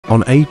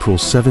On April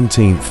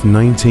 17,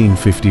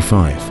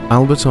 1955,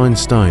 Albert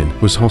Einstein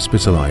was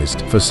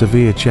hospitalized for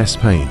severe chest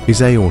pain.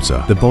 His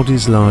aorta, the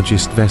body's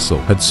largest vessel,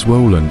 had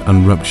swollen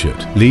and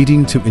ruptured,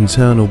 leading to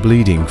internal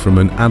bleeding from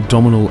an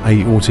abdominal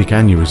aortic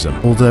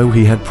aneurysm. Although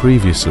he had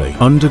previously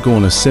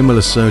undergone a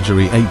similar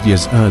surgery 8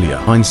 years earlier,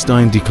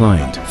 Einstein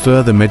declined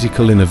further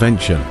medical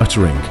intervention,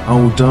 uttering, "I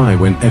will die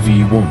whenever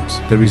you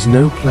want. There is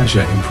no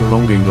pleasure in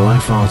prolonging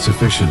life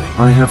artificially.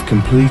 I have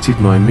completed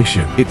my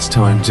mission. It's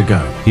time to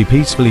go." He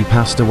peacefully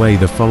passed away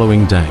the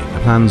following day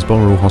at Plans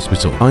Boru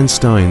Hospital.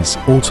 Einstein's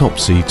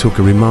autopsy took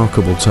a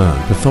remarkable turn.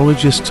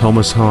 Pathologist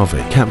Thomas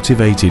Harvey,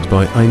 captivated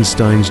by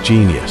Einstein's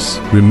genius,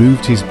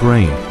 removed his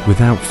brain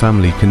without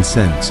family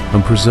consent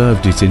and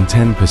preserved it in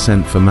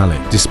 10% formalin,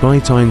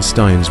 despite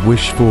Einstein's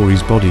wish for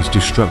his body's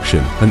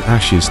destruction and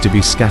ashes to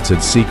be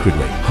scattered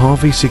secretly.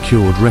 Harvey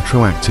secured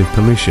retroactive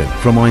permission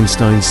from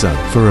Einstein's son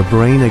for a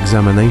brain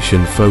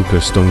examination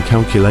focused on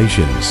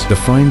calculations. The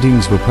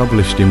findings were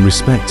published in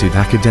respected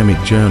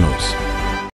academic journals.